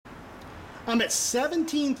I'm at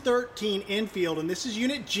 1713 infield, and this is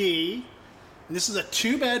Unit G. And this is a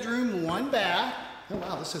 2-bedroom, 1-bath. Oh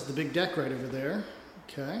wow, this has the big deck right over there.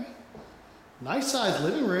 Okay. Nice sized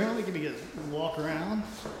living room. Let me get a walk around.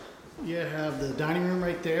 You have the dining room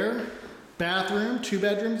right there. Bathroom, 2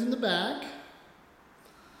 bedrooms in the back.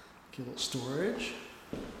 Get a little storage.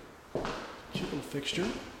 Cute little fixture.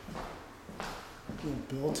 A little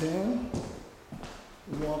built-in.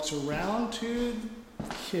 Walks around to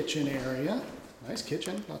the kitchen area. Nice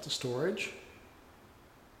kitchen, lots of storage.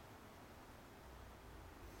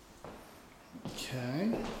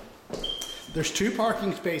 Okay. There's 2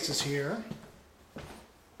 parking spaces here.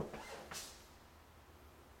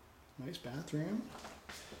 Nice bathroom.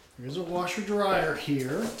 There's a washer dryer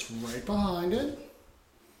here. It's right behind it.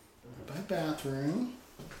 Right by bathroom.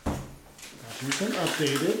 Bathroom's been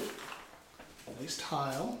updated. Nice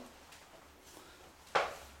tile.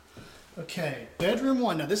 Okay, bedroom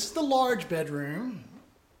 1. Now this is the large bedroom.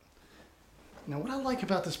 Now what I like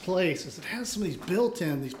about this place is it has some of these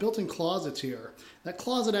built-in closets here. That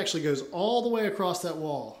closet actually goes all the way across that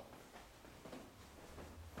wall.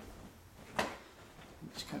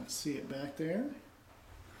 Just kind of see it back there.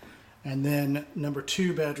 And then number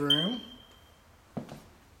 2 bedroom.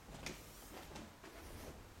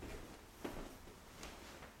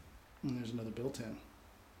 And there's another built-in.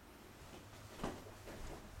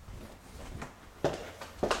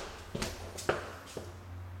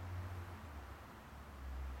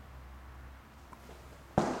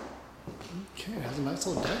 Okay, it has a nice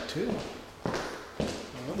little deck too. I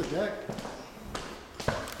love the deck.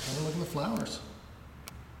 Have a look at the flowers.